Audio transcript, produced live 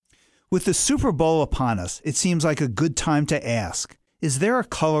With the Super Bowl upon us, it seems like a good time to ask, is there a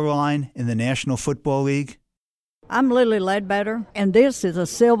color line in the National Football League? I'm Lily Ledbetter, and this is a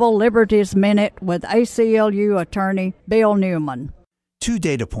Civil Liberties Minute with ACLU attorney Bill Newman. 2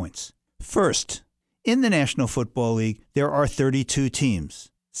 data points. First, in the National Football League, there are 32 teams.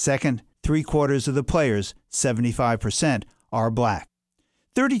 Second, 3/4 of the players, 75%, are black.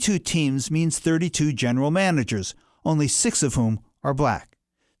 32 teams means 32 general managers, only 6 of whom are black.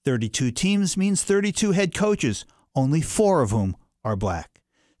 32 teams means 32 head coaches, only 4 of whom are black.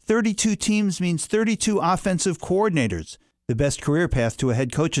 32 teams means 32 offensive coordinators, the best career path to a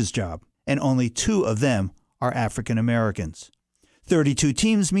head coach's job, and only 2 of them are African Americans. 32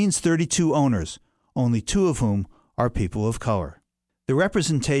 teams means 32 owners, only 2 of whom are people of color. The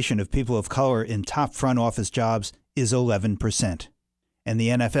representation of people of color in top front office jobs is 11%. And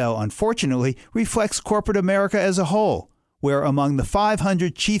the NFL, unfortunately, reflects corporate America as a whole, where among the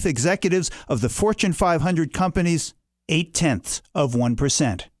 500 chief executives of the Fortune 500 companies,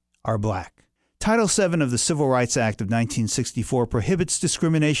 0.8% are black. Title VII of the Civil Rights Act of 1964 prohibits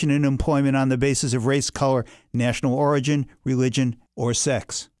discrimination in employment on the basis of race, color, national origin, religion, or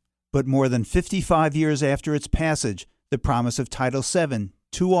sex. But more than 55 years after its passage, the promise of Title VII,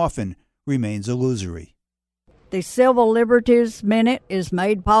 too often, remains illusory. The Civil Liberties Minute is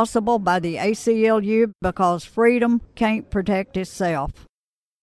made possible by the ACLU because freedom can't protect itself.